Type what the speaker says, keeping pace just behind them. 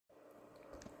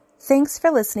Thanks for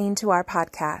listening to our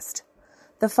podcast.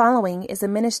 The following is a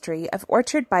ministry of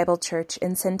Orchard Bible Church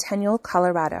in Centennial,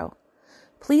 Colorado.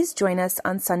 Please join us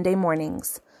on Sunday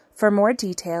mornings. For more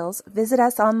details, visit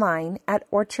us online at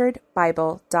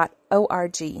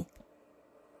orchardbible.org.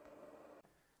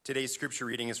 Today's scripture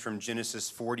reading is from Genesis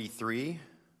 43.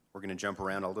 We're going to jump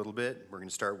around a little bit. We're going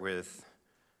to start with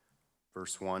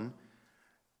verse 1.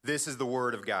 This is the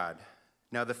word of God.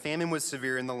 Now the famine was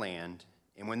severe in the land,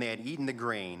 and when they had eaten the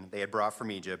grain they had brought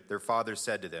from Egypt, their father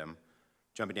said to them,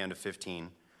 jumping down to 15,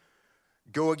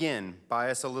 "Go again, buy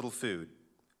us a little food."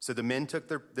 So the men took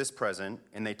this present,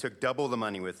 and they took double the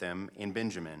money with them in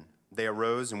Benjamin. They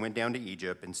arose and went down to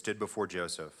Egypt and stood before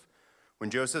Joseph.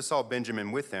 When Joseph saw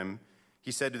Benjamin with him,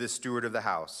 he said to the steward of the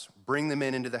house, "Bring the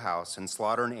men into the house and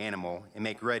slaughter an animal and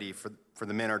make ready, for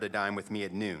the men are to dine with me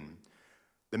at noon."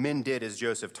 The men did as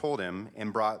Joseph told him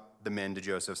and brought the men to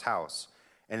Joseph's house.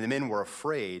 And the men were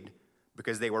afraid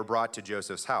because they were brought to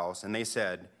Joseph's house, and they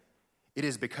said, "It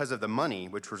is because of the money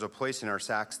which was placed in our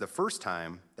sacks the first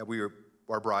time that we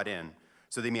are brought in,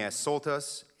 so they may assault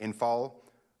us and fall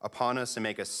upon us and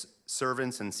make us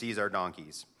servants and seize our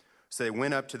donkeys." So they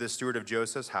went up to the steward of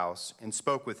Joseph's house and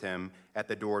spoke with him at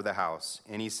the door of the house.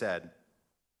 And he said,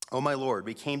 "O my lord,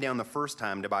 we came down the first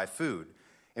time to buy food.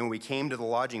 And when we came to the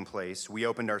lodging place, we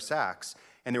opened our sacks,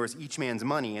 and there was each man's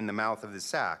money in the mouth of his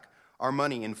sack, our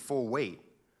money in full weight.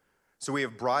 So we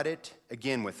have brought it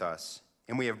again with us,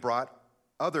 and we have brought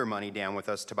other money down with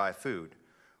us to buy food.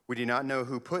 We do not know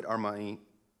who put our money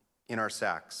in our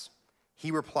sacks." He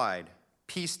replied,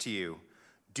 "Peace to you.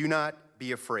 Do not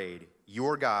be afraid.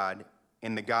 Your God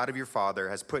and the God of your father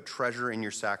has put treasure in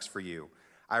your sacks for you.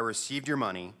 I received your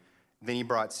money." Then he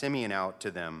brought Simeon out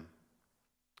to them.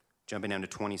 Jumping down to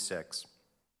 26.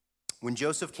 When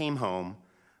Joseph came home,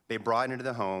 they brought into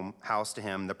the house to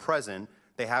him the present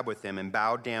they had with them and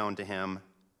bowed down to him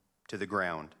to the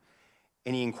ground.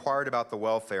 And he inquired about the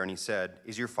welfare, and he said,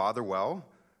 "Is your father well?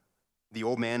 The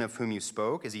old man of whom you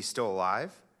spoke, is he still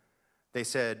alive?" They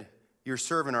said, "Your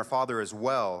servant, our father, is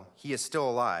well. He is still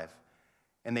alive."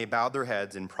 And they bowed their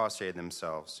heads and prostrated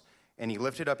themselves. And he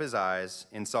lifted up his eyes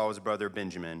and saw his brother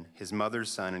Benjamin, his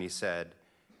mother's son, and he said,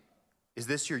 "Is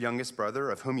this your youngest brother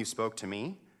of whom you spoke to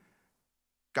me?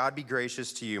 God be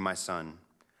gracious to you, my son."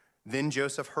 Then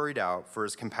Joseph hurried out, for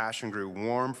his compassion grew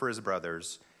warm for his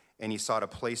brothers, and he sought a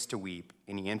place to weep,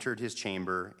 and he entered his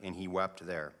chamber, and he wept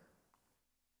there.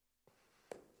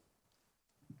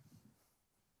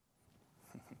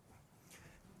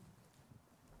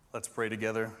 Let's pray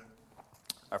together.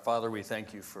 Our Father, we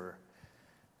thank you for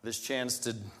this chance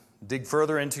to dig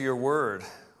further into your word. We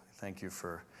thank you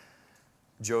for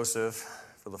Joseph,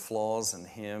 for the flaws in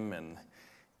him and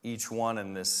each one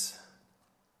in this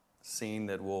scene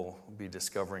that we'll be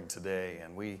discovering today.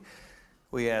 And we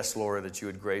ask, Lord, that you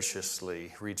would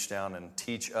graciously reach down and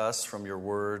teach us from your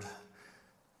word.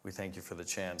 We thank you for the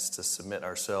chance to submit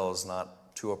ourselves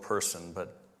not to a person,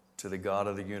 but to the God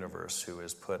of the universe who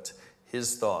has put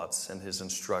his thoughts and his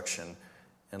instruction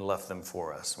and left them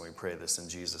for us. And we pray this in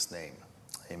Jesus' name.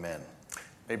 Amen. You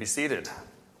may be seated.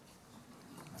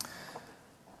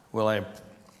 Well, I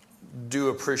do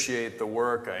appreciate the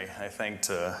work. I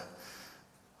thanked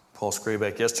Paul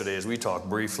Skrabek yesterday as we talked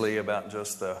briefly about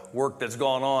just the work that's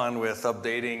gone on with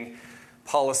updating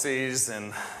policies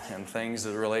and things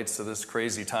as it relates to this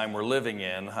crazy time we're living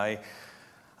in. I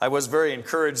was very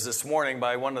encouraged this morning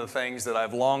by one of the things that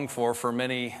I've longed for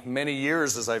many, many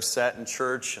years as I've sat in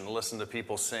church and listened to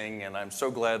people sing, and I'm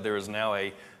so glad there is now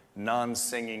a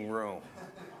non-singing room.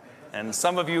 And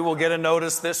some of you will get a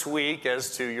notice this week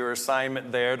as to your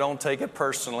assignment there. Don't take it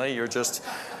personally. You're just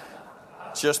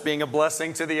being a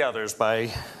blessing to the others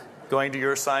by going to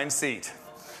your assigned seat.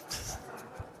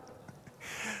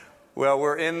 Well,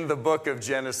 we're in the book of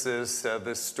Genesis,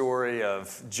 this story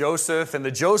of Joseph, and the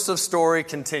Joseph story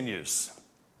continues.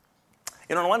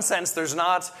 You know, in one sense, there's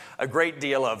not a great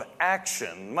deal of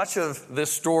action. Much of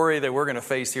this story that we're going to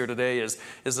face here today is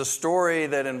a story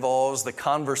that involves the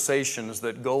conversations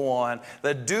that go on,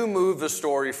 that do move the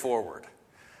story forward.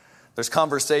 There's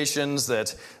conversations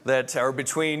that are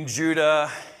between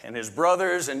Judah and his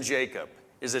brothers and Jacob.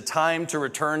 Is it time to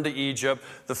return to Egypt?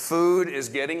 The food is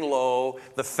getting low.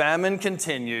 The famine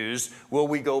continues. Will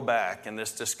we go back? And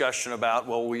this discussion about,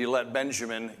 well, will you let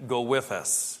Benjamin go with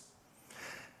us?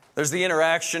 There's the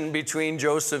interaction between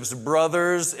Joseph's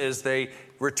brothers as they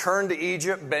return to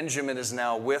Egypt. Benjamin is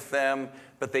now with them,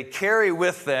 but they carry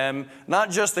with them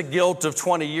not just the guilt of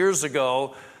 20 years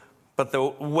ago, but the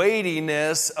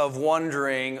weightiness of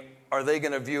wondering, are they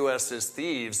going to view us as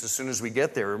thieves as soon as we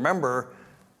get there? Remember,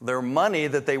 their money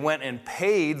that they went and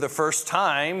paid the first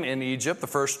time in Egypt, the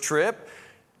first trip,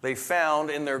 they found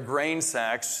in their grain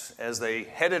sacks as they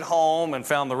headed home and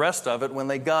found the rest of it when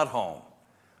they got home.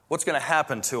 What's going to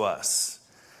happen to us?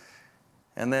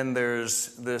 And then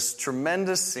there's this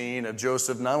tremendous scene of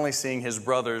Joseph not only seeing his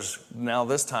brothers, now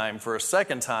this time for a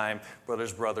second time, but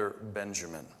his brother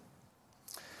Benjamin.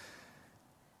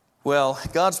 Well,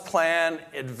 God's plan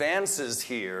advances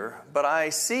here, but I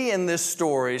see in this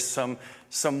story some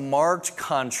marked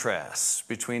contrasts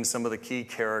between some of the key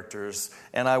characters,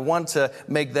 and I want to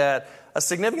make that a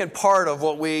significant part of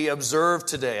what we observe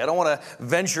today. I don't want to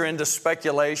venture into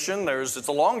speculation. It's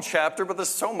a long chapter, but there's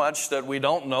so much that we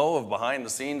don't know of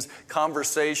behind-the-scenes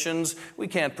conversations. We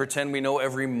can't pretend we know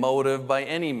every motive by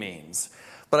any means.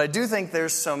 But I do think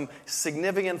there's some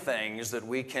significant things that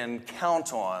we can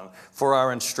count on for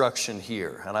our instruction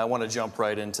here, and I want to jump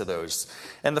right into those.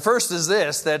 And the first is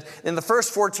this, that in the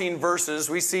first 14 verses,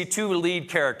 we see two lead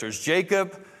characters,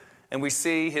 Jacob, and we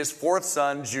see his fourth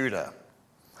son, Judah.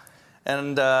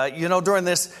 And, during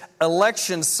this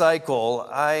election cycle,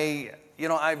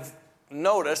 I've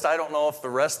noticed, I don't know if the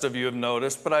rest of you have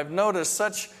noticed, but I've noticed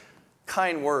such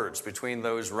kind words between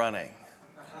those running.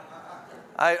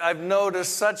 I've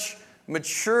noticed such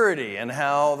maturity in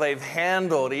how they've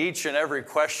handled each and every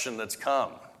question that's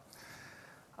come.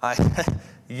 I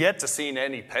yet to see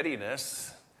any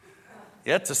pettiness,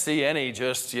 yet to see any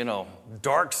just,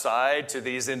 dark side to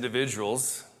these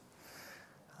individuals.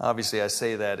 Obviously, I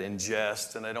say that in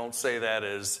jest, and I don't say that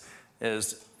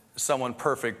as someone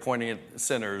perfect pointing at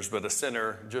sinners, but a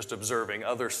sinner just observing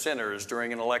other sinners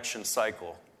during an election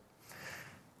cycle.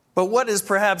 But what is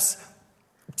perhaps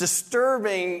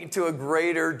disturbing to a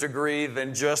greater degree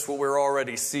than just what we're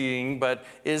already seeing, but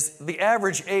is the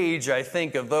average age, I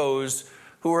think, of those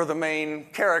who are the main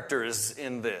characters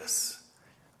in this.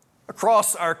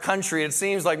 Across our country, it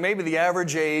seems like maybe the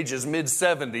average age is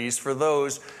mid-70s for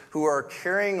those who are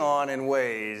carrying on in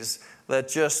ways that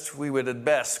just, we would at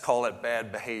best call it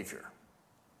bad behavior.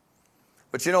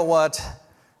 But you know what?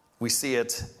 We see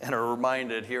it and are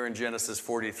reminded here in Genesis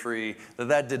 43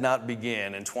 that did not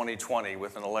begin in 2020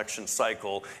 with an election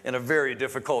cycle in a very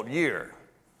difficult year.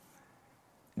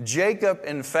 Jacob,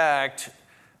 in fact,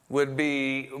 would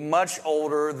be much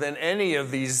older than any of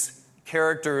these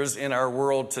characters in our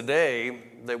world today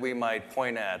that we might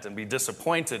point at and be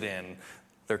disappointed in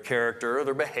their character, or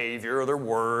their behavior, or their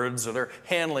words, or their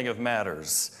handling of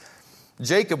matters.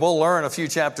 Jacob, we'll learn a few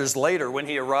chapters later, when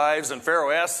he arrives and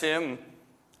Pharaoh asks him,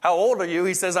 "How old are you?"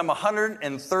 He says, "I'm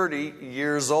 130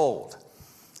 years old."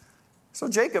 So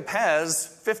Jacob has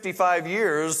 55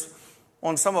 years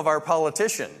on some of our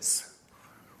politicians.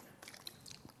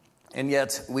 And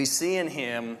yet we see in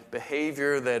him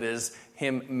behavior that is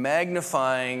him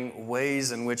magnifying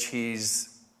ways in which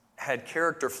he's had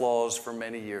character flaws for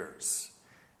many years.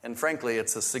 And frankly,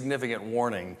 it's a significant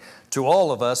warning to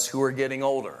all of us who are getting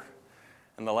older.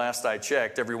 And the last I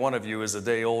checked, every one of you is a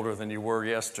day older than you were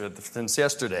since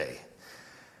yesterday.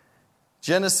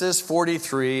 Genesis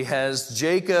 43 has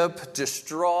Jacob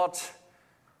distraught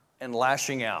and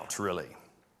lashing out, really.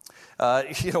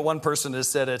 One person has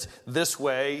said it this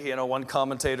way. One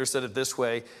commentator said it this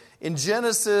way. In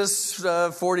Genesis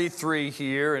 43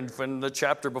 here, and from the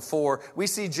chapter before, we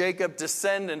see Jacob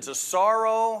descend into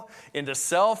sorrow, into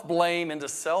self-blame, into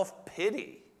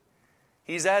self-pity.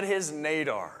 He's at his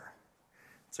nadir.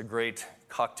 It's a great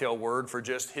cocktail word for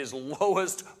just his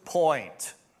lowest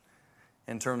point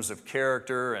in terms of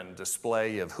character and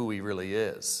display of who he really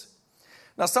is.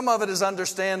 Now, some of it is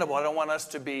understandable. I don't want us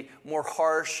to be more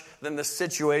harsh than the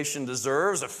situation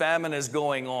deserves. A famine is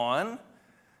going on.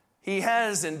 He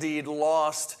has indeed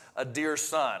lost a dear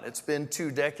son. It's been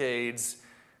 2 decades,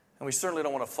 and we certainly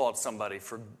don't want to fault somebody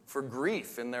for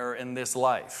grief in this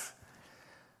life.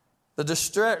 But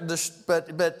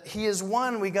he is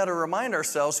one, we got to remind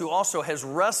ourselves, who also has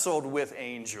wrestled with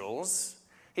angels.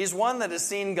 He's one that has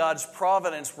seen God's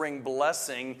providence bring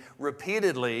blessing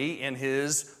repeatedly in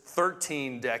his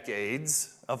 13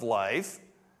 decades of life.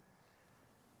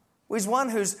 He's one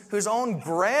whose own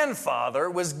grandfather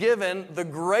was given the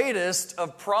greatest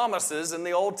of promises in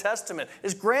the Old Testament.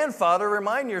 His grandfather,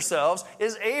 remind yourselves,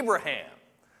 is Abraham,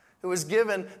 who was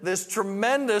given this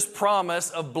tremendous promise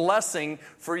of blessing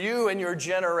for you and your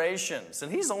generations. And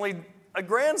he's only a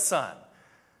grandson.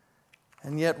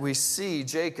 And yet we see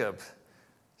Jacob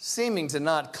seeming to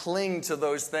not cling to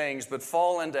those things, but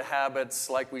fall into habits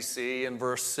like we see in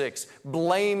verse 6,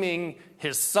 blaming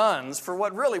his sons for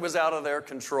what really was out of their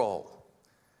control.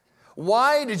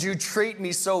 "Why did you treat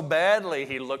me so badly?"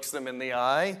 He looks them in the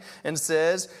eye and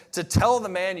says, "to tell the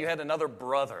man you had another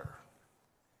brother."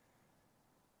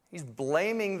 He's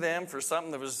blaming them for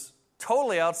something that was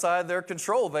totally outside their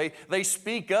control. They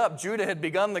speak up. Judah had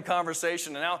begun the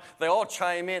conversation, and now they all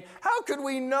chime in. How could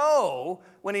we know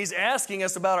when he's asking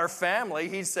us about our family?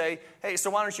 He'd say, hey,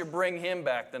 so why don't you bring him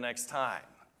back the next time?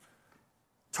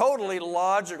 Totally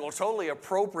logical, totally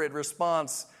appropriate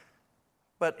response,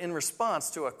 but in response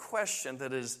to a question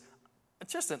that is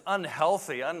just an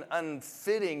unhealthy,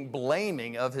 unfitting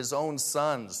blaming of his own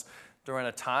sons during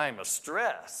a time of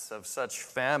stress, of such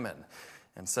famine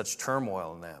and such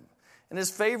turmoil in them. And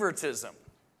his favoritism.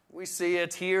 We see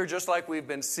it here just like we've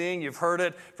been seeing. You've heard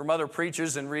it from other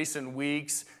preachers in recent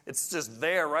weeks. It's just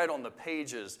there right on the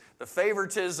pages. The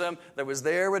favoritism that was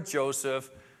there with Joseph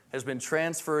has been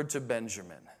transferred to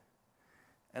Benjamin.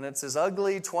 And it's as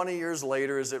ugly 20 years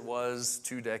later as it was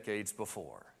 2 decades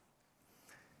before.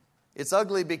 It's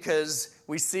ugly because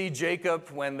we see Jacob,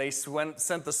 when they sent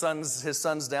his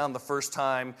sons down the first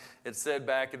time, it said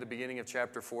back at the beginning of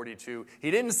chapter 42,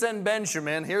 he didn't send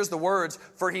Benjamin, here's the words,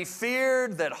 for he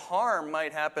feared that harm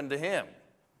might happen to him.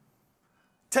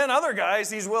 10 other guys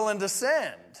he's willing to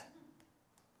send.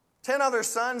 10 other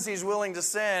sons he's willing to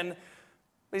send,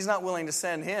 but he's not willing to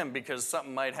send him because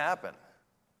something might happen.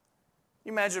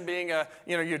 You imagine being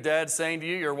your dad saying to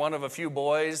you, you're one of a few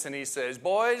boys, and he says,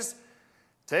 boys,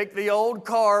 take the old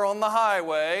car on the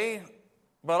highway,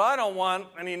 but I don't want,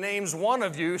 and he names one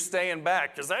of you staying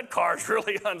back, because that car's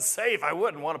really unsafe. I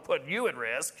wouldn't want to put you at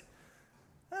risk.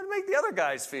 That'd make the other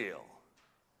guys feel.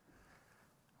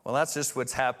 Well, that's just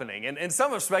what's happening. And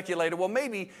some have speculated, well,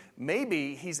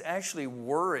 maybe he's actually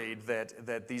worried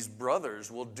that these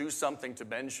brothers will do something to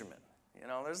Benjamin.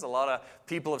 There's a lot of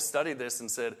people have studied this and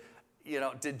said,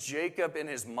 did Jacob in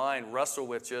his mind wrestle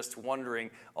with just wondering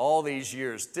all these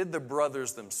years, did the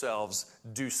brothers themselves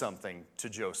do something to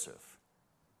Joseph?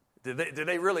 Did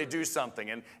they really do something?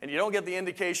 And you don't get the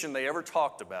indication they ever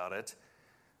talked about it.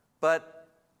 But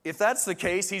if that's the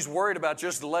case, he's worried about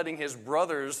just letting his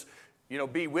brothers,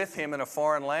 be with him in a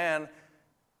foreign land.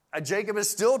 Jacob is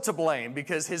still to blame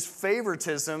because his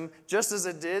favoritism, just as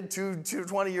it did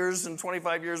 20 years and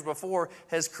 25 years before,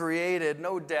 has created,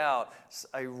 no doubt,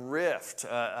 a rift,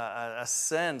 a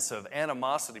sense of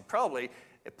animosity, probably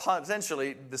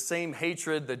potentially the same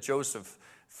hatred that Joseph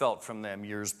felt from them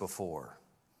years before.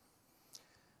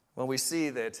 Well, we see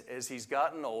that as he's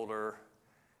gotten older,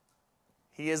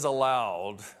 he has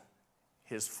allowed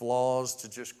his flaws to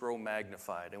just grow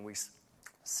magnified, and we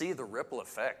see the ripple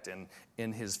effect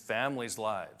in his family's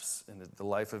lives, in the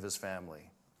life of his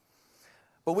family.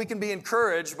 But we can be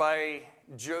encouraged by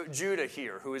Judah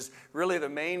here, who is really the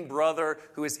main brother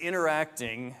who is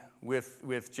interacting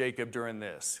with Jacob during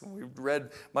this. We've read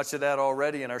much of that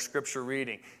already in our scripture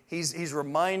reading. He's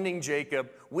reminding Jacob,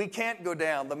 we can't go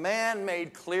down. The man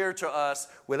made clear to us,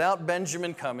 without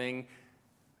Benjamin coming,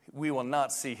 we will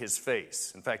not see his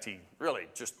face. In fact, he really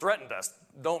just threatened us.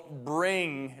 Don't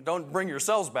bring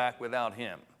yourselves back without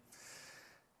him.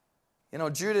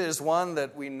 Judah is one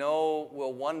that we know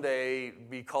will one day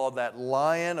be called that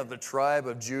Lion of the tribe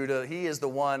of Judah. He is the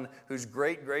one whose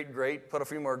great, put a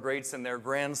few more greats in their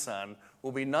grandson,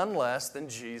 will be none less than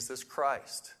Jesus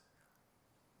Christ.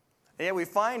 And yet we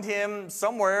find him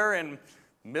somewhere in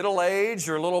middle age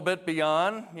or a little bit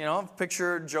beyond.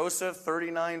 Picture Joseph,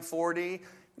 39, 40.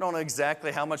 We don't know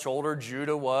exactly how much older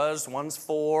Judah was. One's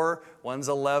 4, one's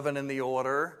 11 in the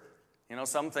order.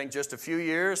 Some think just a few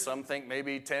years, some think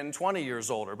maybe 10, 20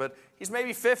 years older, but he's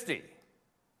maybe 50.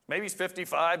 Maybe he's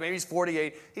 55, maybe he's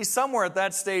 48. He's somewhere at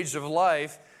that stage of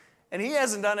life, and he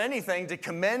hasn't done anything to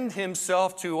commend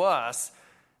himself to us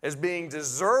as being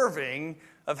deserving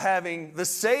of having the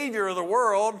Savior of the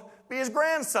world be his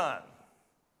grandson.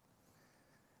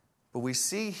 But we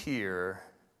see here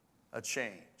a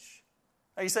change.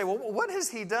 Now you say, well, what has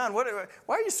he done? Why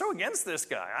are you so against this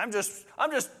guy? I'm just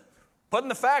putting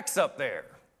the facts up there.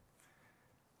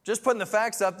 Just putting the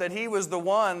facts up that he was the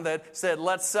one that said,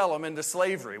 let's sell him into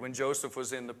slavery when Joseph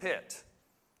was in the pit.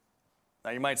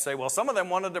 Now you might say, well, some of them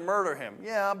wanted to murder him.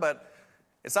 Yeah, but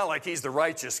it's not like he's the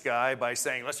righteous guy by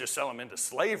saying, let's just sell him into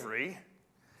slavery.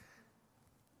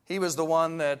 He was the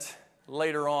one that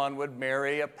later on would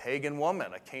marry a pagan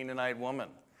woman, a Canaanite woman.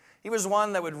 He was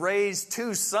one that would raise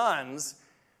 2 sons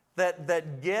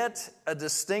that get a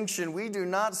distinction we do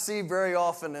not see very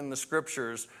often in the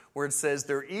scriptures, where it says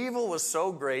their evil was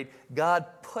so great, God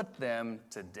put them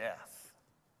to death.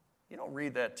 You don't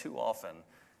read that too often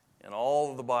in all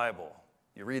of the Bible.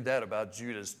 You read that about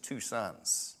Judah's 2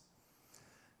 sons.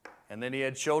 And then he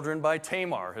had children by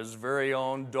Tamar, his very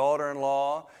own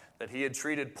daughter-in-law, that he had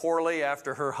treated poorly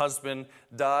after her husband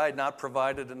died, not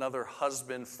provided another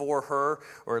husband for her,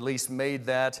 or at least made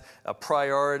that a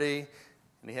priority.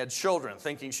 And he had children.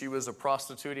 Thinking she was a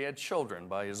prostitute, he had children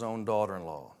by his own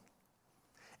daughter-in-law.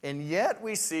 And yet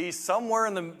we see somewhere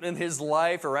in his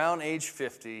life, around age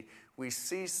 50, we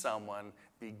see someone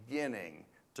beginning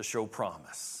to show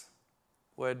promise.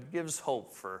 Well, it gives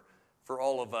hope for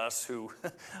all of us who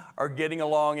are getting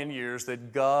along in years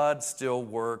that God still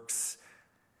works.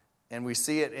 And we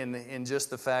see it in just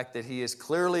the fact that he is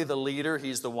clearly the leader.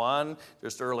 He's the one,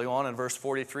 just early on in verse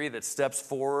 43, that steps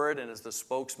forward and is the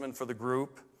spokesman for the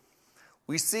group.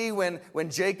 We see when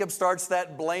Jacob starts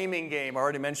that blaming game, I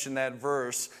already mentioned that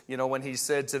verse, when he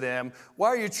said to them, "Why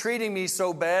are you treating me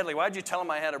so badly? Why did you tell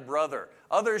him I had a brother?"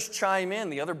 Others chime in,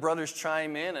 the other brothers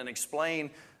chime in and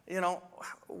explain,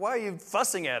 "Why are you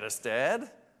fussing at us, Dad?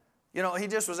 He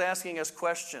just was asking us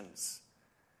questions."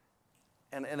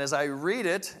 And as I read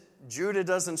it, Judah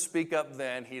doesn't speak up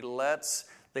then. He lets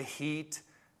the heat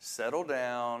settle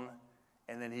down,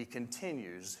 and then he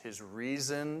continues his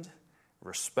reasoned,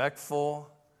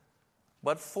 respectful,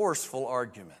 but forceful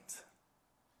argument.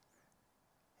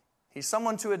 He's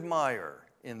someone to admire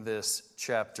in this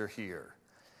chapter here.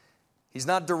 He's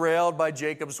not derailed by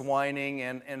Jacob's whining,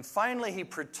 and finally he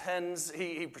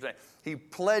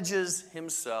pledges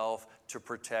himself to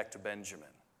protect Benjamin.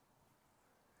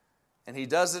 And he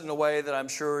does it in a way that I'm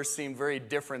sure seemed very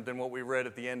different than what we read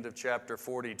at the end of chapter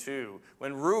 42.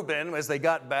 When Reuben, as they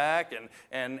got back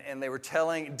and they were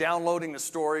downloading the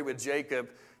story with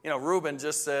Jacob, Reuben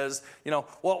just says,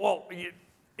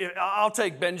 I'll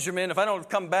take Benjamin. If I don't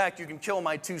come back, you can kill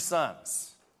my 2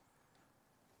 sons.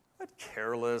 What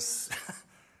careless.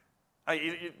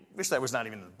 I wish that was not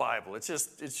even in the Bible. It's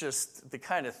just the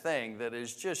kind of thing that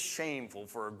is just shameful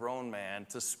for a grown man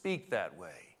to speak that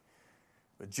way.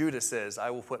 But Judah says, I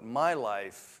will pledge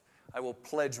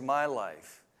my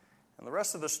life. And the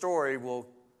rest of the story will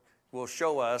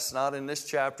show us, not in this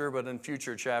chapter, but in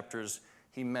future chapters,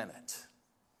 he meant it.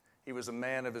 He was a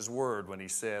man of his word when he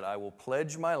said, I will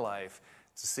pledge my life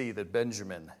to see that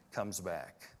Benjamin comes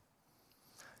back.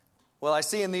 Well, I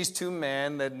see in these 2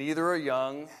 men that neither are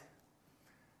young.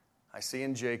 I see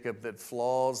in Jacob that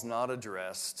flaws not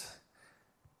addressed,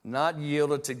 not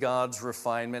yielded to God's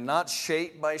refinement, not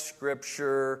shaped by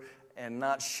Scripture, and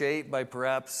not shaped by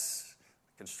perhaps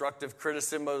constructive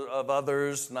criticism of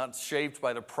others, not shaped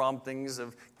by the promptings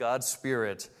of God's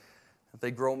Spirit, that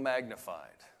they grow magnified.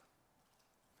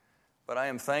 But I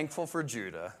am thankful for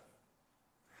Judah.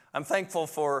 I'm thankful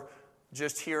for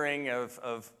just hearing of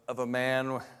a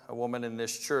woman in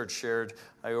this church shared.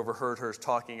 I overheard her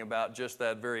talking about just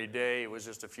that very day. It was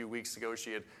just a few weeks ago.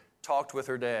 She had talked with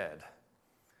her dad.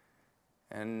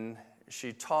 And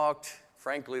she talked,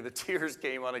 frankly, the tears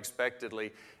came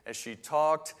unexpectedly as she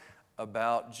talked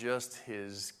about just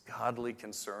his godly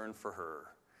concern for her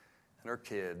and her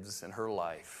kids and her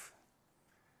life.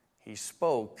 He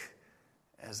spoke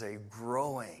as a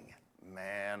growing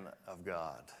man of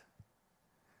God.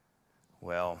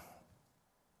 Well,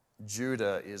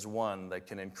 Judah is one that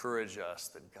can encourage us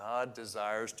that God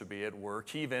desires to be at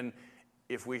work, even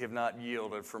if we have not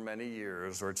yielded for many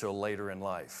years or till later in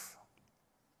life.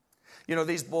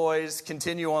 These boys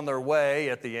continue on their way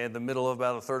at the end, the middle of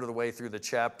about a third of the way through the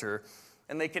chapter,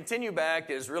 and they continue back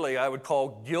as really I would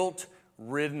call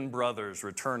guilt-ridden brothers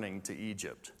returning to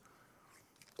Egypt.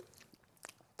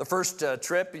 The first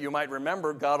trip, you might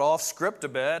remember, got off script a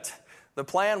bit. The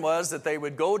plan was that they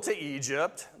would go to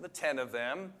Egypt, the 10 of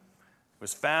them. It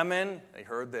was famine. They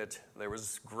heard that there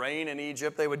was grain in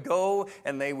Egypt. They would go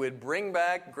and they would bring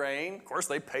back grain. Of course,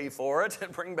 they pay for it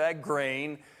and bring back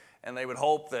grain, and they would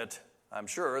hope that, I'm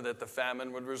sure, that the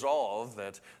famine would resolve,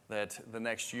 that the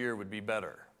next year would be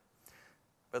better.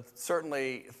 But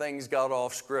certainly things got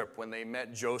off script when they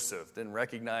met Joseph. Didn't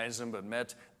recognize him, but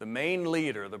met the main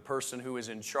leader, the person who was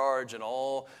in charge in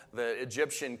all the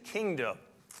Egyptian kingdom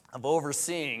of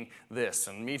overseeing this,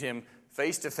 and meet him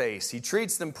face to face. He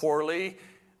treats them poorly,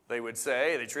 they would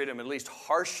say. They treat him at least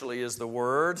harshly is the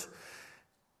word.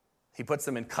 He puts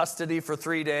them in custody for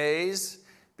 3 days.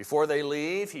 Before they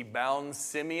leave, he bounds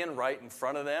Simeon right in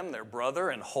front of them, their brother,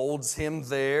 and holds him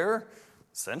there,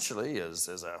 essentially as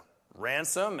a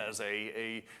ransom, as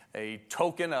a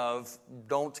token of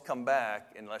don't come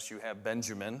back unless you have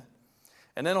Benjamin.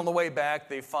 And then on the way back,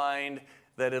 they find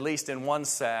that at least in one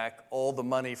sack, all the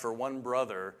money for one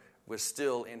brother was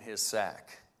still in his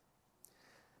sack.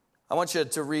 I want you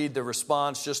to read the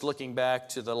response just looking back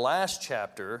to the last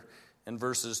chapter in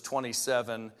verses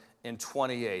 27 and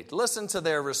 28. Listen to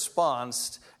their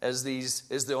response as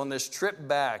they're on this trip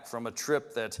back from a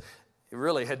trip that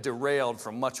really had derailed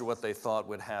from much of what they thought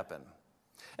would happen.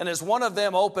 And as one of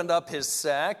them opened up his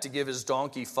sack to give his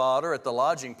donkey fodder at the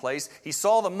lodging place, he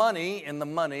saw the money in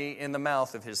the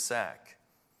mouth of his sack.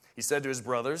 He said to his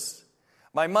brothers,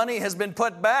 "My money has been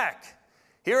put back.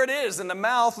 Here it is in the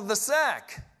mouth of the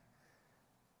sack."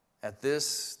 At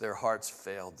this, their hearts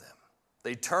failed them.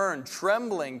 They turned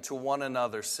trembling to one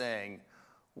another, saying,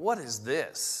 "What is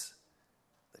this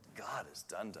that God has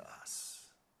done to us?"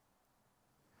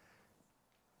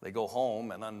 They go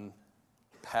home and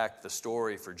unpack the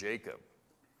story for Jacob.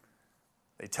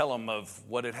 They tell him of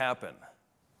what had happened.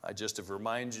 I just have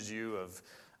reminded you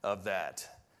of that.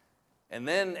 And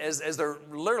then as they're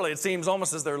literally, it seems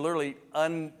almost as they're literally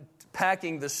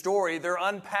unpacking the story, they're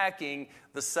unpacking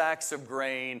the sacks of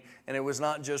grain. And it was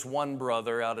not just one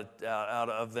brother out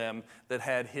of them that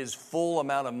had his full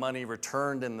amount of money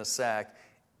returned in the sack.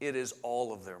 It is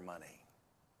all of their money.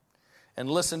 And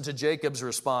listen to Jacob's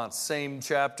response. Same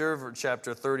chapter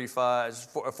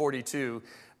 42,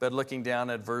 but looking down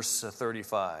at verse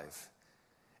 35.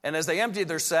 And as they emptied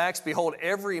their sacks, behold,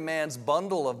 every man's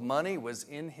bundle of money was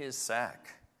in his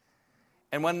sack.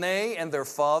 And when they and their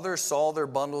father saw their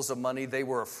bundles of money, they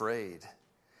were afraid.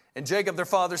 And Jacob, their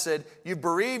father, said, "You've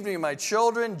bereaved me, my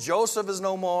children. Joseph is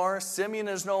no more. Simeon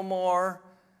is no more.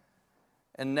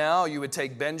 And now you would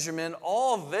take Benjamin.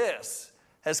 All this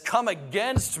has come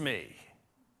against me."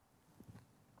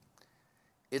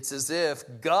 It's as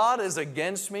if God is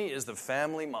against me is the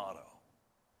family motto.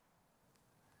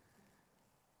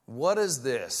 What is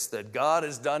this that God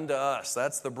has done to us?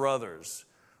 That's the brothers.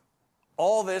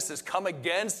 All this has come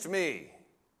against me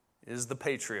is the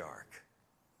patriarch.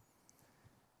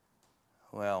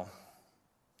 Well,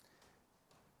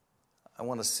 I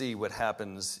want to see what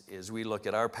happens as we look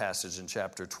at our passage in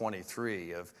chapter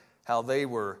 23 of how they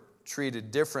were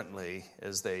treated differently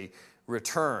as they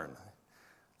return.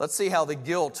 Let's see how the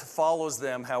guilt follows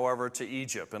them, however, to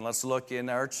Egypt. And let's look in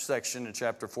our section in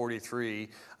chapter 43.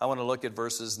 I want to look at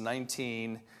verses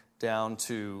 19 down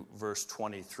to verse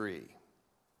 23.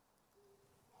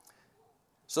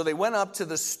 So they went up to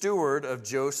the steward of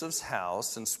Joseph's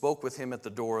house and spoke with him at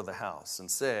the door of the house and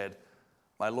said,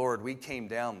 "My lord, we came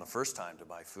down the first time to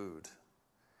buy food.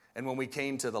 And when we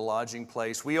came to the lodging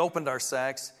place, we opened our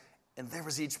sacks, and there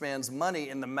was each man's money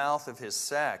in the mouth of his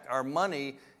sack, our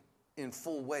money in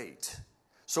full weight.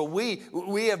 So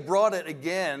we have brought it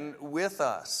again with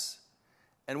us,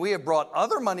 and we have brought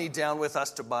other money down with us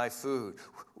to buy food.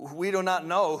 We do not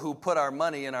know who put our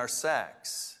money in our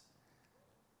sacks."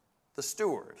 The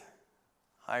steward,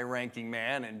 high-ranking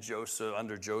man in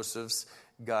under Joseph's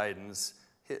guidance,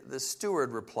 the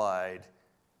steward replied,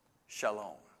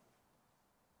 "Shalom."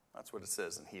 That's what it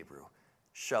says in Hebrew.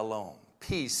 Shalom.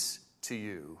 Peace to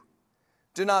you.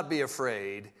 Do not be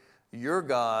afraid. Your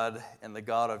God and the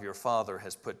God of your father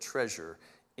has put treasure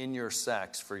in your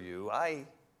sacks for you. I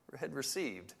had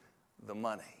received the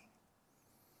money.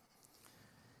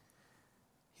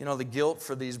 You know, the guilt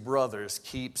for these brothers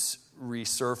keeps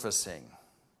resurfacing.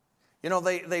 You know,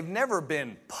 they've never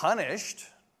been punished.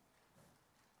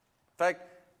 In fact,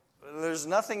 there's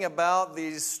nothing about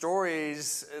these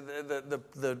stories,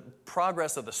 the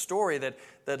progress of the story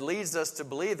that leads us to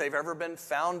believe they've ever been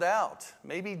found out.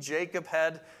 Maybe Jacob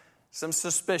had some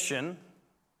suspicion,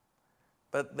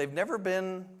 but they've never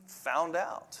been found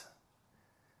out.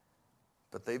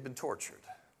 But they've been tortured.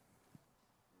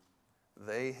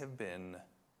 They have been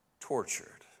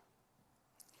tortured.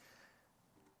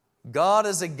 God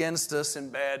is against us in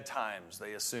bad times,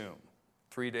 they assume.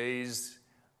 3 days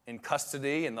in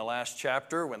custody in the last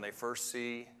chapter when they first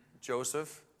see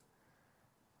Joseph.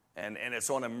 And it's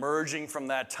on emerging from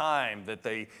that time that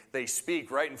they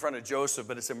speak right in front of Joseph,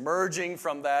 but it's emerging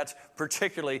from that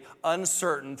particularly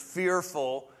uncertain,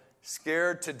 fearful,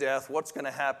 scared to death, what's going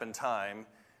to happen time,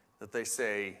 that they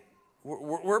say,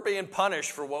 we're being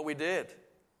punished for what we did.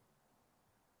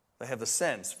 They have the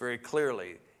sense very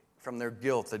clearly from their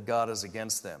guilt that God is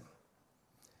against them.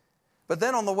 But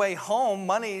then on the way home,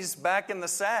 money's back in the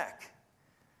sack.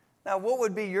 Now, what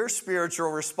would be your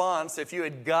spiritual response if you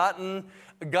had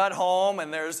got home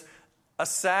and there's a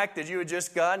sack that you had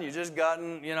just gotten?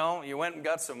 You went and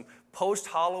got some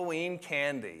post-Halloween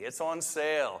candy. It's on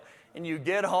sale. And you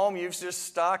get home, you've just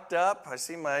stocked up. I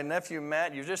see my nephew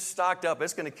Matt, you've just stocked up.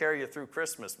 It's going to carry you through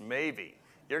Christmas, maybe.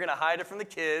 You're going to hide it from the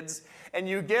kids. And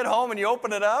you get home and you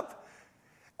open it up,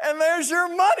 and there's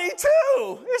your money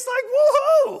too. It's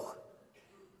like, woohoo!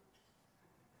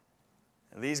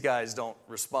 And these guys don't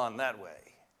respond that way.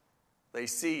 They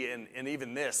see in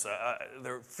even this,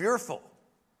 they're fearful.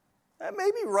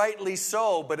 Maybe rightly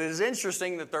so, but it is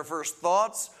interesting that their first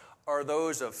thoughts are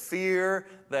those of fear,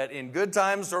 that in good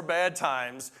times or bad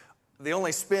times, the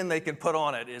only spin they can put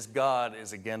on it is God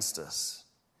is against us.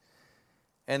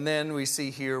 And then we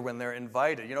see here when they're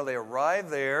invited. You know, they arrive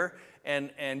there,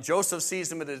 and Joseph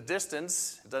sees him at a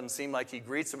distance. It doesn't seem like he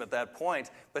greets him at that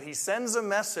point, but he sends a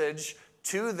message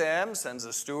to them, sends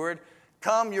a steward,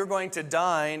 come, you're going to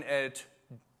dine at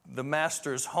the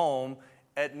master's home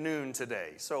at noon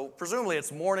today. So presumably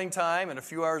it's morning time, and a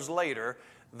few hours later,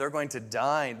 they're going to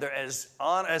dine. They're as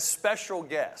special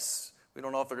guests. We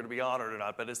don't know if they're going to be honored or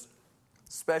not, but as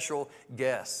special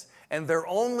guests. And their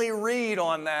only read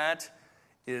on that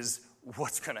is,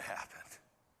 what's going to happen?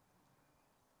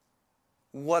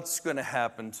 What's going to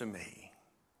happen to me?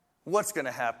 What's going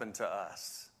to happen to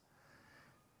us?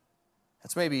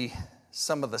 That's maybe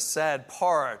some of the sad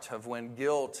part of when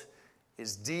guilt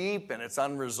is deep and it's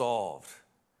unresolved.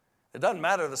 It doesn't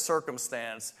matter the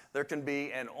circumstance. There can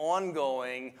be an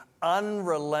ongoing,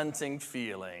 unrelenting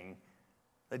feeling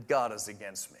that God is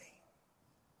against me.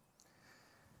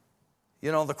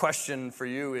 You know, the question for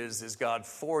you is God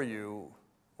for you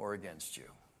or against you?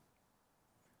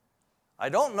 I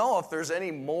don't know if there's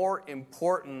any more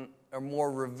important or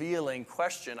more revealing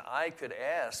question I could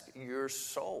ask your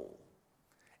soul.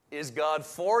 Is God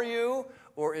for you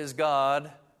or is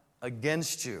God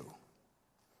against you?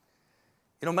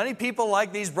 You know, many people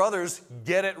like these brothers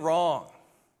get it wrong.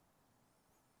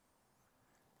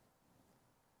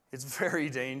 It's very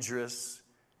dangerous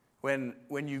when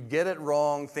you get it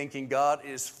wrong thinking God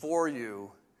is for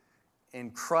you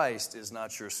and Christ is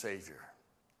not your Savior.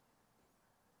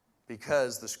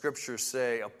 Because the scriptures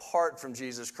say, apart from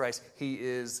Jesus Christ, He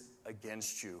is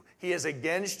against you. He is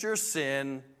against your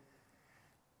sin,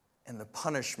 and the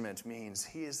punishment means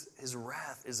His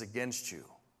wrath is against you.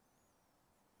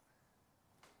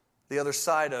 The other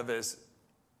side of it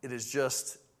is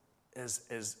just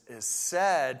as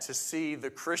sad to see the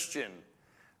Christian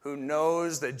who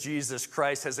knows that Jesus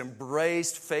Christ has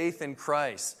embraced faith in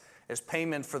Christ as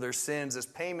payment for their sins, as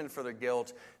payment for their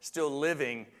guilt, still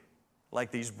living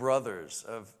like these brothers,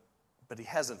 but he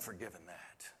hasn't forgiven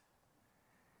that.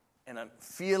 And I'm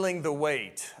feeling the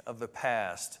weight of the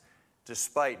past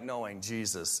despite knowing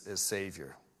Jesus is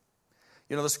Savior.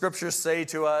 You know, the scriptures say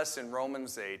to us in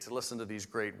Romans 8, to listen to these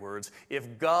great words,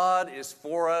 if God is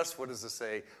for us, what does it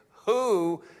say?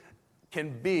 Who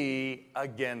can be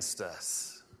against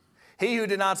us? He who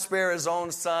did not spare his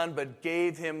own son, but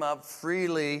gave him up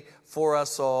freely for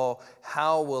us all,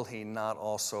 how will he not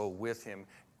also with him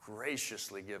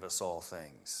graciously give us all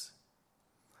things?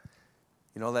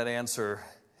 You know, that answer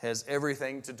has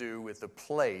everything to do with the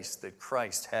place that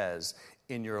Christ has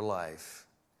in your life.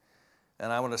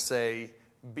 And I want to say,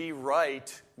 be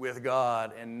right with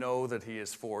God and know that He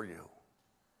is for you.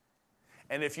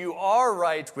 And if you are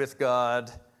right with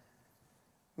God,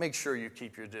 make sure you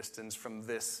keep your distance from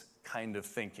this kind of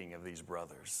thinking of these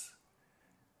brothers.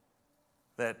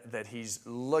 That He's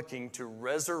looking to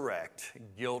resurrect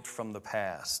guilt from the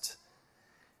past.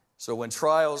 So when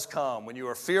trials come, when you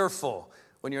are fearful,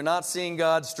 when you're not seeing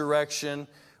God's direction,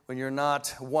 when you're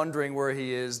not wondering where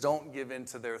He is, don't give in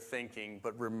to their thinking,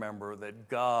 but remember that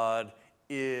God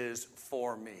is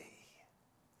for me.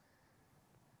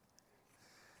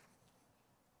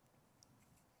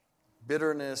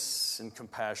 Bitterness and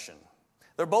compassion.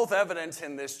 They're both evident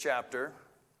in this chapter.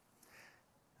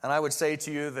 And I would say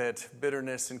to you that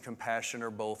bitterness and compassion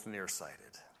are both nearsighted.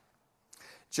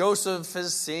 Joseph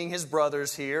is seeing his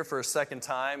brothers here for a second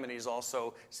time, and he's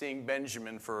also seeing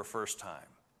Benjamin for a first time.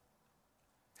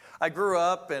 I grew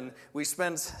up, and we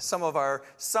spent some of our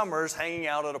summers hanging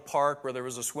out at a park where there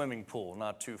was a swimming pool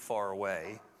not too far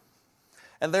away.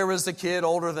 And there was a kid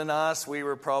older than us. We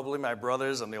were probably, my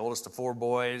brothers, I'm the oldest of 4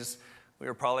 boys. We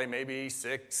were probably maybe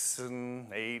 6 and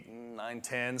 8 and 9,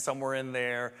 10, somewhere in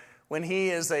there, when he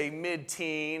is a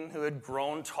mid-teen who had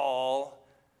grown tall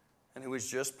and who was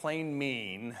just plain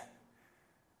mean,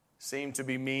 seemed to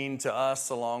be mean to us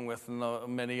along with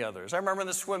many others. I remember in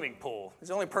the swimming pool, he's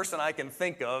the only person I can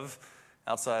think of,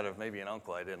 outside of maybe an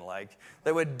uncle I didn't like,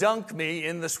 that would dunk me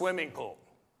in the swimming pool.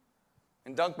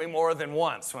 And dunk me more than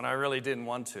once when I really didn't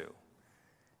want to.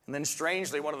 And then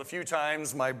strangely, one of the few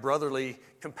times my brotherly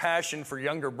compassion for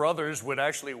younger brothers would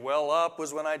actually well up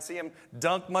was when I'd see him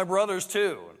dunk my brothers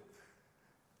too.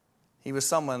 He was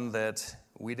someone that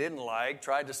we didn't like,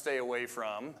 tried to stay away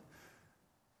from.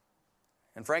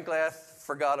 And frankly, I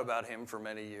forgot about him for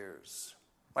many years.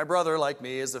 My brother, like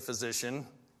me, is a physician.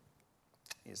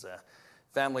 He's a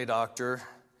family doctor.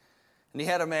 And he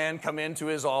had a man come into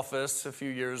his office a few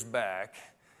years back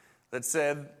that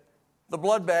said, the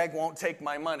blood bank won't take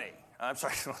my money. I'm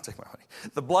sorry, it won't take my money.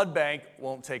 The blood bank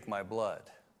won't take my blood.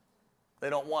 They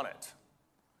don't want it.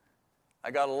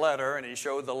 I got a letter, and he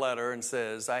showed the letter and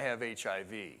says, I have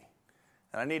HIV, and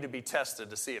I need to be tested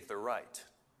to see if they're right.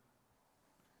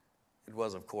 It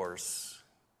was, of course,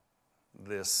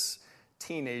 this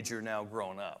teenager now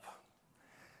grown up.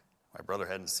 My brother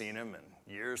hadn't seen him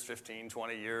in years, 15,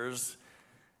 20 years.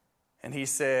 And I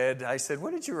said,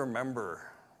 what did you remember?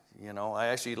 I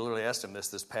actually literally asked him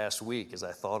this past week as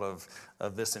I thought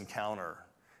of this encounter.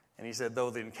 And he said, though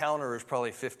the encounter was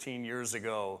probably 15 years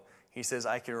ago, he says,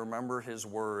 I can remember his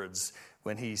words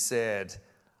when he said,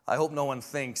 I hope no one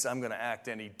thinks I'm going to act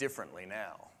any differently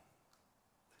now.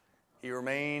 He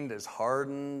remained as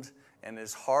hardened and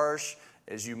as harsh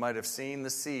as you might have seen the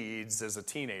seeds as a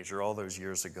teenager all those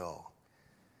years ago.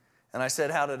 And I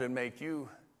said, how did it make you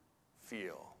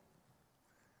feel?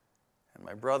 And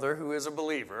my brother, who is a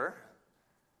believer,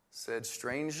 said,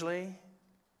 strangely,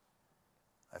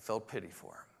 I felt pity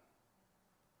for him.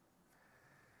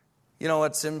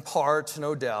 It's in part,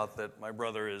 no doubt, that my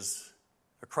brother is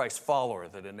a Christ follower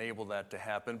that enabled that to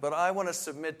happen. But I want to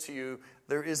submit to you,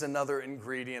 there is another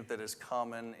ingredient that is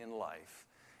common in life.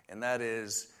 And that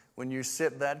is when you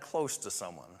sit that close to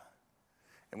someone,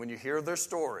 and when you hear their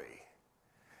story,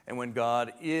 and when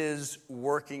God is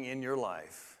working in your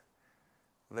life,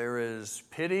 there is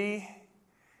pity,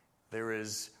 there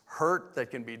is hurt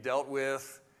that can be dealt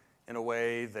with in a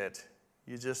way that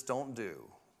you just don't do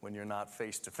when you're not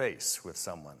face to face with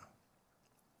someone.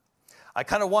 I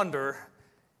kind of wonder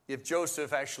if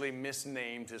Joseph actually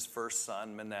misnamed his first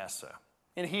son Manasseh.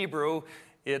 In Hebrew,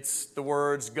 it's the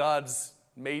words, God's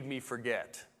made me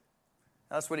forget.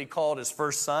 That's what he called his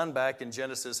first son back in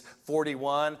Genesis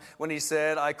 41 when he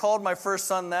said, I called my first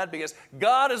son that because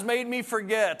God has made me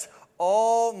forget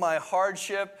all my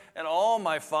hardship and all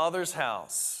my father's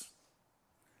house.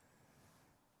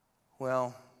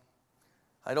 Well,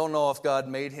 I don't know if God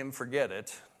made him forget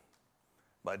it,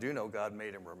 but I do know God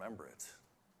made him remember it.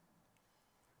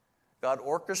 God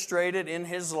orchestrated in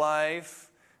his life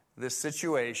this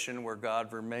situation where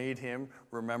God made him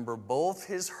remember both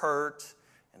his hurt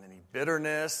and any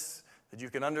bitterness that you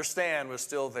can understand was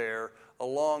still there,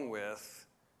 along with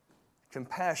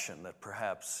compassion that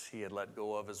perhaps he had let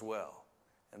go of as well,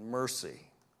 and mercy.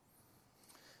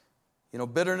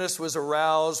 Bitterness was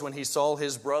aroused when he saw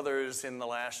his brothers in the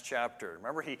last chapter.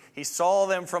 Remember, he saw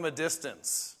them from a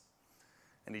distance,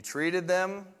 and he treated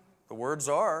them, the words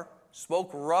are, spoke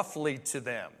roughly to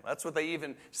them. That's what they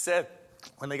even said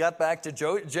when they got back to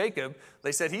Jacob.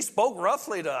 They said, he spoke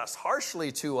roughly to us,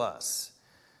 harshly to us.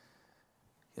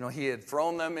 He had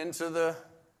thrown them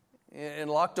and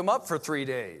locked them up for 3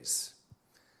 days.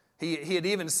 He had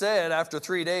even said after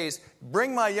 3 days,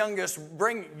 bring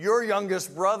your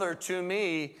youngest brother to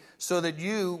me so that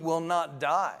you will not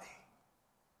die.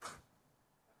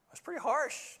 That's pretty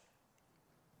harsh.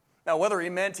 Now, whether he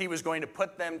meant he was going to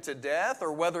put them to death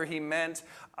or whether he meant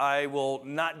I will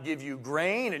not give you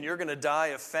grain and you're going to die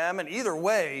of famine, either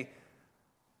way,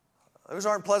 those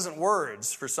aren't pleasant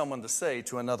words for someone to say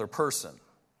to another person.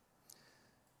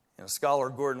 Scholar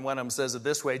Gordon Wenham says it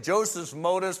this way, Joseph's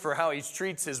motives for how he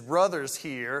treats his brothers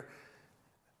here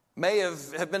may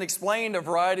have been explained a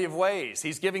variety of ways.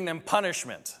 He's giving them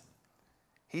punishment.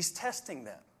 He's testing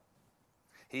them.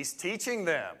 He's teaching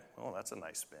them. Oh, that's a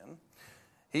nice spin.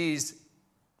 He's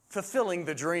fulfilling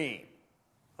the dream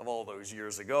of all those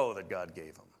years ago that God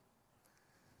gave him.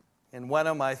 And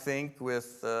Wenham, I think,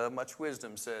 with much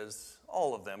wisdom, says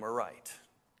all of them are right.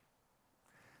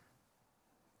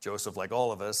 Joseph, like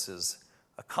all of us, is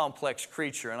a complex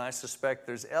creature, and I suspect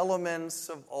there's elements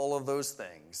of all of those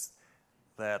things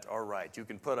that are right. You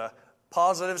can put a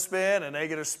positive spin, a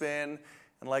negative spin,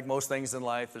 and like most things in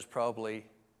life, there's probably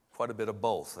quite a bit of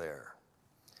both there.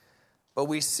 But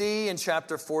we see in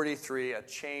chapter 43 a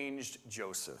changed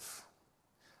Joseph.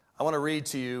 I want to read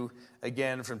to you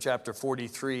again from chapter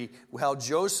 43 how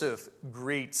Joseph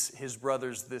greets his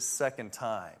brothers this second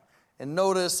time. And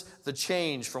notice the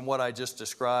change from what I just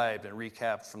described and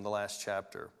recapped from the last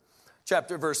chapter.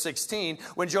 Verse 16,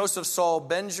 when Joseph saw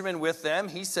Benjamin with them,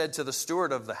 he said to the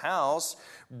steward of the house,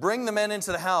 bring the men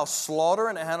into the house, slaughter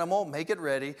an animal, make it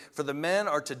ready, for the men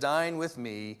are to dine with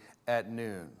me at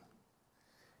noon.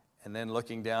 And then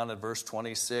looking down at verse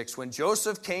 26, when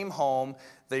Joseph came home,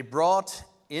 they brought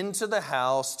into the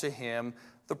house to him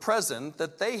the present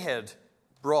that they had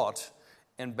brought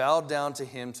and bowed down to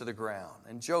him to the ground.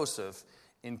 And Joseph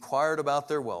inquired about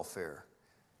their welfare.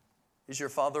 Is your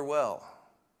father well?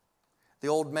 The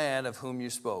old man of whom you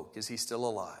spoke, is he still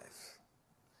alive?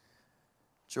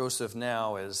 Joseph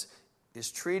now is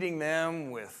treating them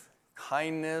with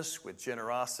kindness, with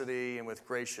generosity, and with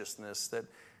graciousness that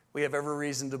we have every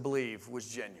reason to believe was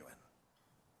genuine.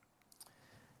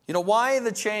 Why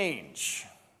the change?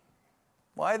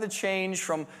 Why the change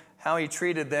from how he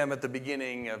treated them at the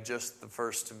beginning of just the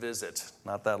first visit,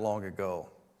 not that long ago?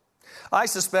 I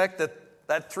suspect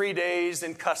that 3 days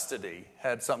in custody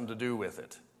had something to do with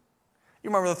it. You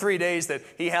remember the 3 days that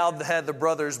he had the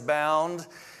brothers bound?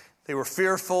 They were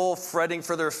fearful, fretting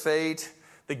for their fate.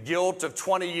 The guilt of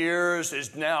 20 years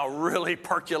is now really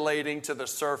percolating to the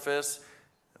surface.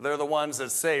 They're the ones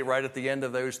that say right at the end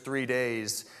of those 3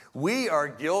 days, we are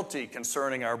guilty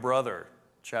concerning our brother.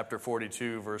 Chapter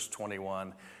 42, verse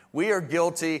 21. We are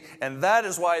guilty, and that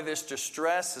is why this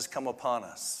distress has come upon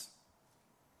us.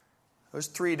 Those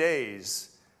 3 days,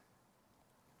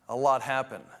 a lot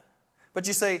happened. But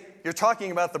you say, you're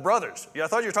talking about the brothers. I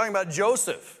thought you were talking about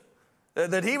Joseph,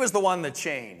 that he was the one that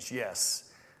changed. Yes,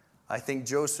 I think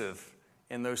Joseph,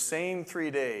 in those same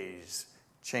 3 days,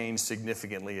 changed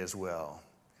significantly as well.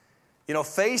 You know,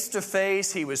 face to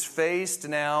face, he was faced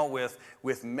now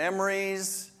with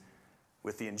memories,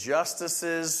 with the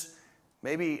injustices,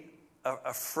 maybe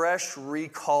a fresh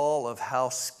recall of how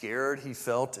scared he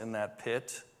felt in that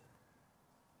pit.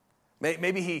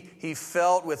 Maybe he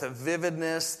felt with a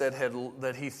vividness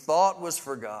that he thought was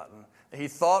forgotten, that he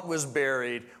thought was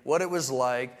buried, what it was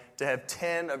like to have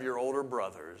 10 of your older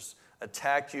brothers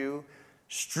attack you,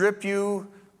 strip you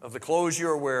of the clothes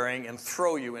you're wearing, and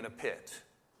throw you in a pit,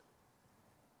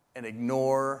 and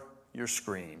ignore your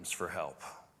screams for help.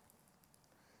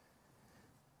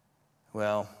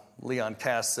 Well, Leon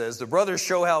Cass says, the brothers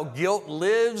show how guilt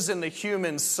lives in the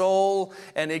human soul,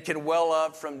 and it can well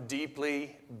up from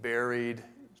deeply buried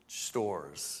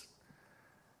stores.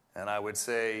 And I would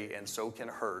say, and so can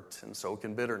hurt, and so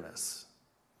can bitterness.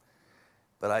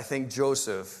 But I think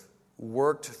Joseph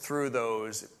worked through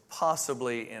those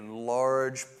possibly in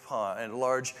large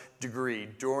degree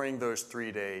during those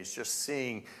 3 days, just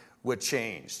seeing what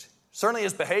changed. Certainly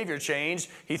his behavior changed.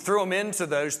 He threw him into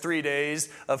those 3 days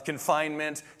of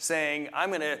confinement, saying, I'm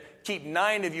going to keep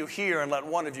 9 of you here and let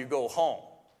 1 of you go home.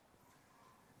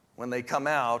 When they come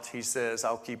out, he says,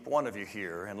 I'll keep 1 of you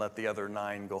here and let the other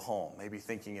 9 go home. Maybe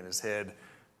thinking in his head,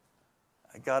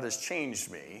 God has changed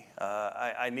me.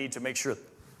 I need to make sure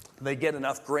they get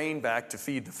enough grain back to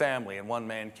feed the family, and 1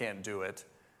 man can't do it.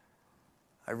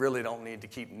 I really don't need to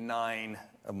keep 9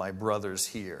 of my brothers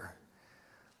here.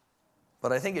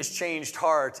 But I think his changed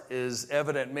heart is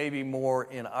evident maybe more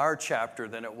in our chapter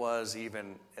than it was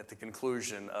even at the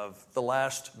conclusion of the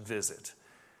last visit,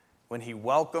 when he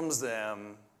welcomes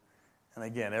them. And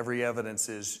again, every evidence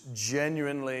is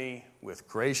genuinely with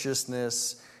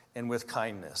graciousness and with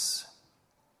kindness.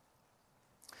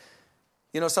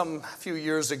 You know, a few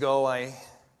years ago, I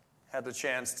had the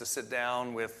chance to sit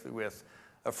down with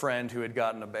a friend who had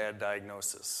gotten a bad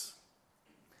diagnosis.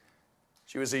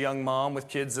 She was a young mom with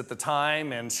kids at the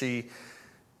time, and she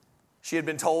had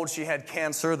been told she had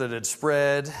cancer that had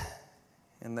spread,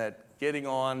 and that getting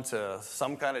on to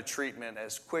some kind of treatment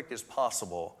as quick as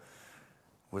possible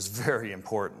was very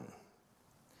important.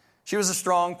 She was a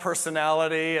strong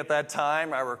personality at that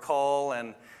time, I recall,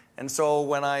 and so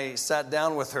when I sat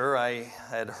down with her, I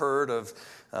had heard of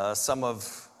some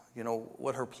of,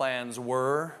 what her plans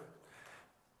were.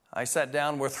 I sat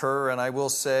down with her, and I will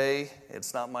say,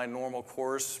 it's not my normal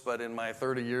course, but in my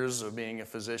 30 years of being a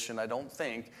physician, I don't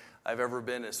think I've ever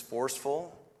been as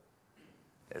forceful,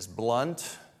 as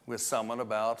blunt with someone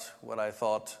about what I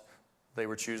thought they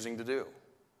were choosing to do.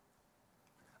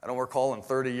 I don't recall in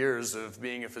 30 years of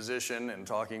being a physician and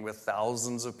talking with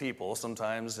thousands of people,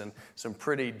 sometimes in some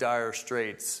pretty dire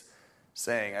straits,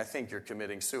 saying, I think you're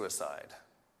committing suicide.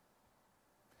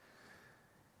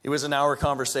 It was an hour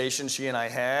conversation she and I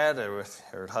had with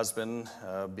her husband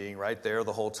being right there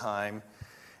the whole time.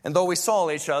 And though we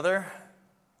saw each other,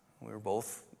 we were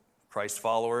both Christ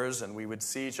followers, and we would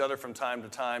see each other from time to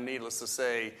time. Needless to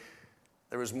say,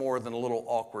 there was more than a little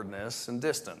awkwardness and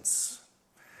distance.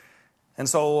 And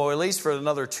so, at least for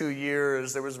another 2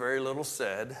 years, there was very little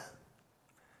said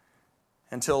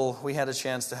until we had a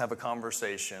chance to have a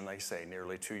conversation, like I say,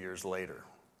 nearly 2 years later.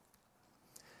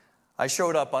 I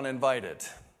showed up uninvited.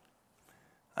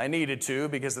 I needed to,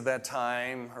 because at that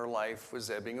time her life was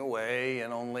ebbing away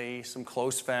and only some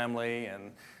close family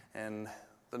and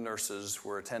the nurses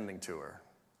were attending to her.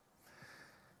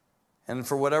 And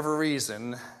for whatever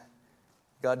reason,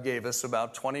 God gave us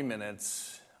about 20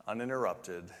 minutes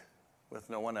uninterrupted with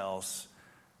no one else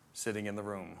sitting in the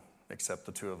room except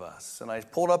the 2 of us. And I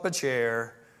pulled up a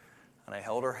chair and I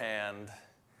held her hand,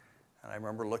 and I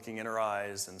remember looking in her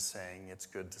eyes and saying, it's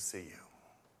good to see you.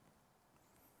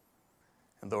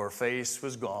 And though her face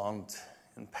was gaunt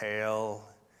and pale,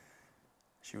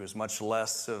 she was much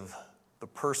less of the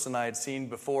person I had seen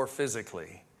before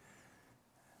physically.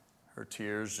 Her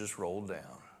tears just rolled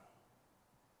down.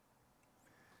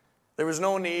 There was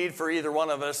no need for either one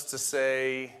of us to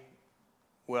say,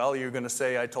 well, you're going to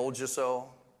say, I told you so.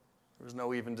 There was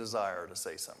no even desire to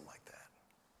say something like that.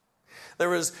 There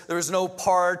was no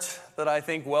part that I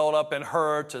think welled up in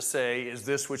her to say, is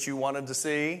this what you wanted to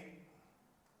see?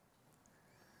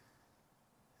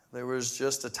 There was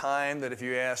just a time that if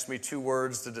you asked me 2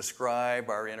 words to describe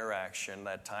our interaction,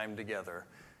 that time together,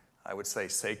 I would say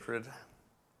sacred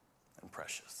and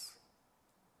precious.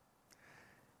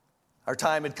 Our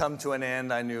time had come to an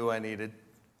end. I knew I needed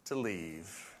to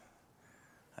leave.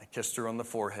 I kissed her on the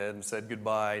forehead and said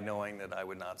goodbye, knowing that I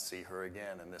would not see her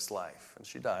again in this life. And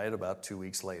she died about 2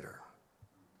 weeks later.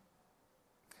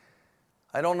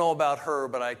 I don't know about her,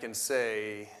 but I can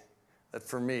say that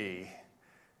for me,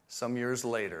 some years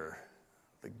later,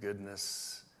 the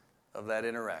goodness of that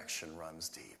interaction runs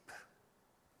deep.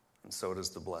 And so does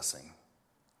the blessing.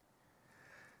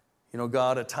 You know,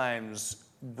 God at times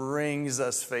brings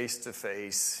us face to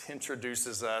face,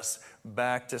 introduces us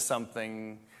back to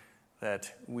something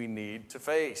that we need to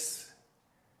face.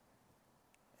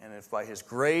 And if by His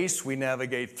grace we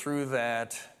navigate through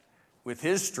that with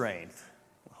His strength,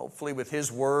 hopefully with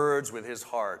His words, with His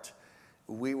heart,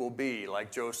 we will be,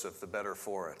 like Joseph, the better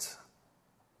for it.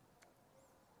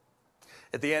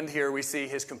 At the end here, we see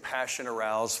his compassion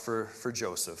aroused for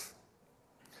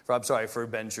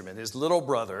Benjamin, his little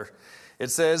brother. It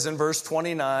says in verse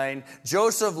 29,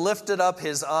 Joseph lifted up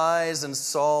his eyes and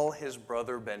saw his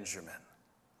brother Benjamin,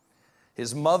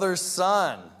 his mother's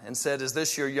son, and said, is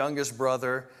this your youngest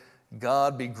brother?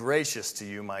 God be gracious to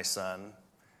you, my son.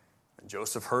 And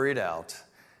Joseph hurried out,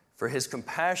 for his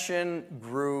compassion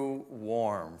grew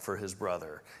warm for his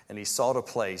brother, and he sought a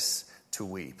place to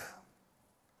weep.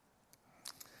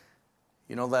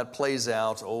 You know, that plays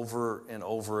out over and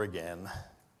over again.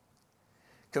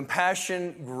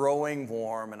 Compassion growing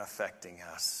warm and affecting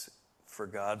us for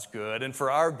God's good and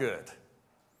for our good.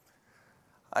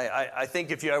 I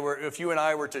think if you and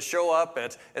I were to show up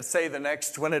at say the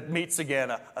next, when it meets again,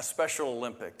 a Special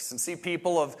Olympics, and see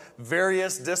people of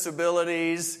various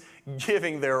disabilities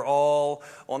giving their all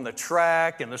on the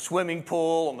track, in the swimming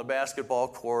pool, on the basketball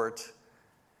court,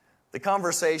 the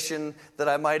conversation that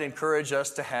I might encourage us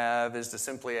to have is to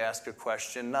simply ask a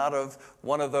question, not of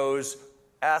one of those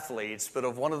athletes, but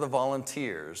of one of the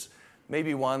volunteers,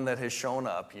 maybe one that has shown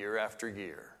up year after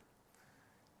year.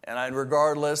 And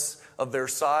regardless of their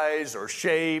size or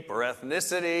shape or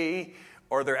ethnicity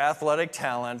or their athletic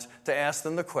talent, to ask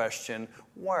them the question,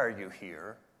 why are you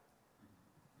here?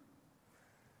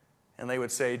 And they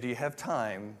would say, do you have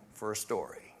time for a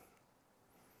story?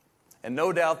 And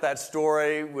no doubt that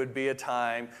story would be a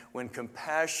time when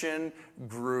compassion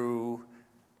grew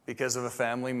because of a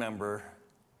family member,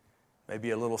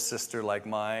 maybe a little sister like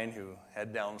mine who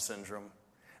had Down syndrome,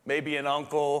 maybe an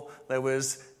uncle that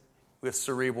was with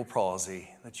cerebral palsy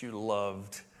that you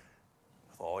loved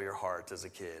with all your heart as a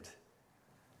kid.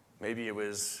 Maybe it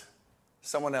was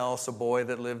someone else, a boy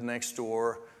that lived next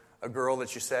door, a girl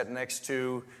that you sat next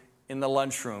to in the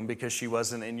lunchroom because she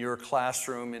wasn't in your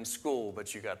classroom in school,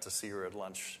 but you got to see her at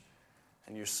lunch.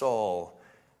 And you saw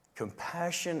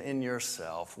compassion in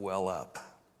yourself well up.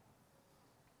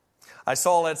 I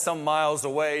saw that some miles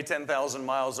away, 10,000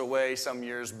 miles away, some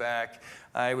years back.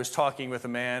 I was talking with a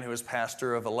man who was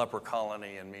pastor of a leper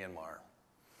colony in Myanmar.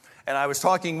 And I was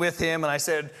talking with him, and I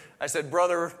said,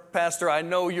 brother pastor, I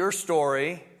know your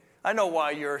story. I know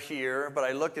why you're here. But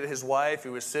I looked at his wife,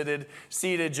 who was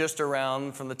seated just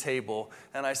around from the table,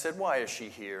 and I said, why is she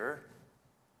here?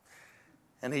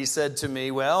 And he said to me,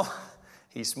 well,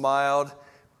 he smiled,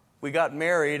 we got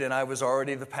married, and I was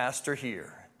already the pastor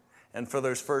here. And for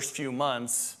those first few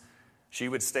months, she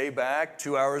would stay back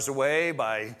 2 hours away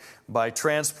by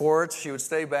transport. She would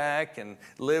stay back and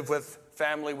live with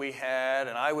family we had.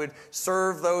 And I would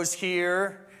serve those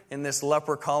here in this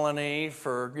leper colony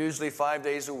for usually 5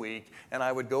 days a week. And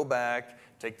I would go back,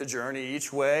 take the journey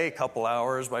each way, a couple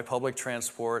hours by public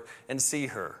transport, and see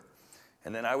her.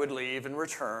 And then I would leave and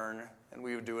return, and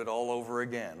we would do it all over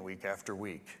again, week after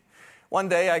week. One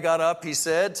day I got up, he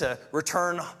said, to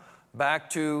return back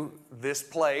to this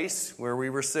place where we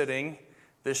were sitting,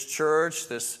 this church,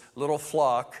 this little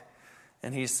flock.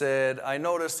 And he said, I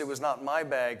noticed it was not my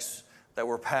bags that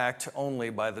were packed only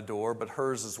by the door, but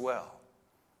hers as well.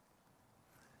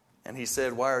 And he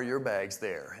said, why are your bags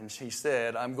there? And she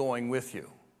said, I'm going with you.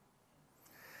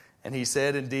 And he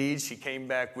said, indeed, she came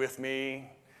back with me,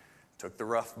 took the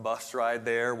rough bus ride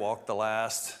there, walked the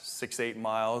last 6-8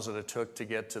 miles that it took to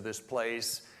get to this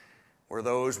place, where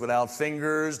those without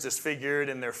fingers, disfigured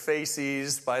in their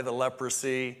faces by the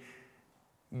leprosy,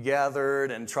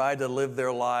 gathered and tried to live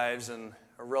their lives in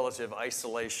a relative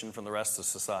isolation from the rest of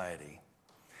society.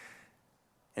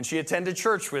 And she attended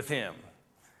church with him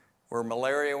where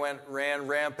malaria ran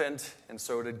rampant, and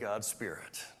so did God's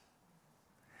Spirit.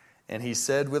 And he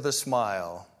said with a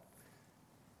smile,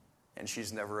 and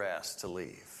she's never asked to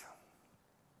leave.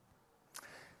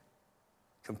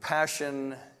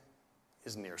 Compassion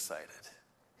is nearsighted,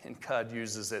 and God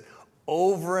uses it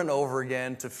over and over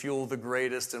again to fuel the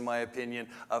greatest, in my opinion,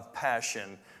 of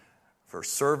passion for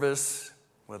service,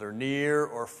 whether near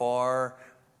or far.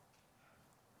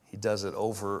 He does it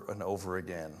over and over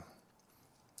again.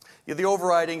 The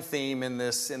overriding theme in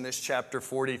this chapter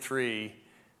 43,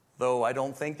 though I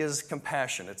don't think is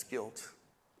compassion, it's guilt.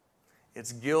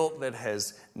 It's guilt that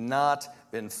has not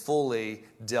been fully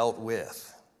dealt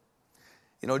with.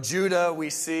 Judah, we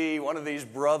see one of these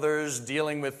brothers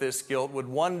dealing with this guilt, would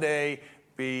one day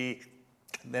be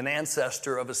an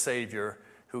ancestor of a Savior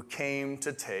who came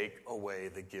to take away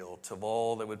the guilt of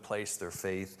all that would place their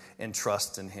faith and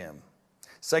trust in him.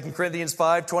 2 Corinthians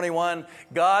 5:21,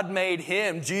 God made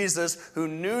him, Jesus, who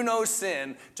knew no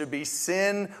sin, to be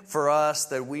sin for us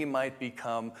that we might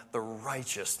become the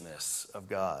righteousness of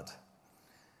God.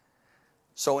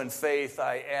 So in faith,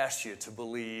 I ask you to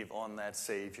believe on that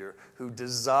Savior who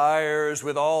desires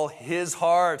with all his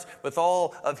heart, with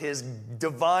all of his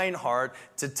divine heart,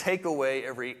 to take away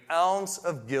every ounce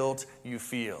of guilt you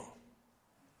feel.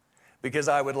 Because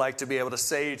I would like to be able to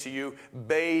say to you,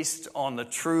 based on the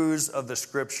truths of the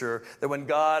Scripture, that when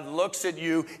God looks at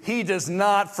you, he does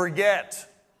not forget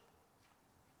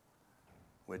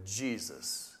what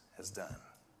Jesus has done.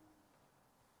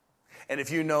 And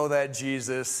if you know that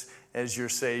Jesus as your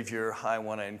Savior, I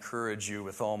want to encourage you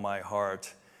with all my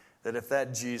heart that if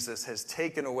that Jesus has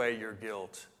taken away your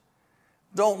guilt,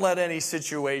 don't let any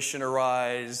situation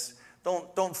arise.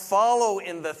 Don't follow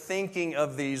in the thinking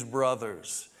of these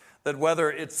brothers, that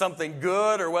whether it's something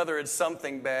good or whether it's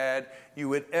something bad, you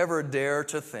would ever dare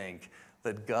to think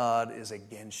that God is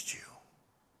against you,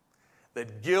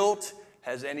 that guilt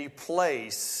has any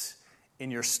place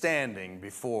in your standing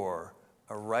before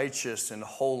a righteous and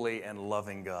holy and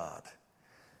loving God.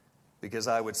 Because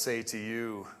I would say to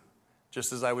you,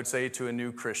 just as I would say to a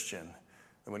new Christian,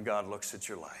 that when God looks at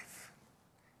your life,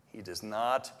 he does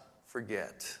not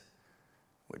forget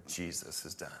what Jesus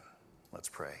has done. Let's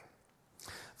pray.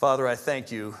 Father, I thank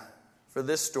you for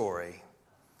this story.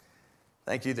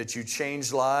 Thank you that you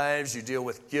change lives, you deal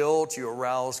with guilt, you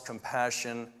arouse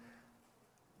compassion.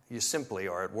 You simply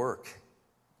are at work.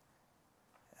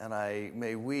 And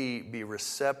may we be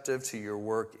receptive to your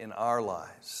work in our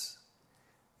lives.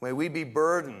 May we be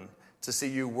burdened to see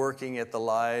you working at the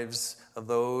lives of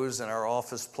those in our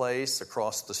office place,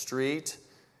 across the street,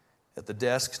 at the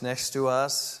desks next to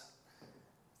us,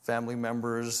 family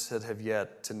members that have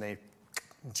yet to name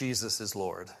Jesus as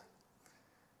Lord.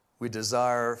 We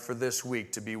desire for this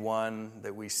week to be one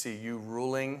that we see you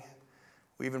ruling.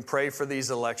 We even pray for these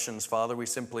elections, Father. We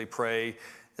simply pray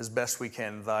as best we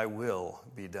can, thy will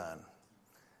be done.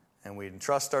 And we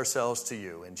entrust ourselves to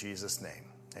you in Jesus' name.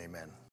 Amen.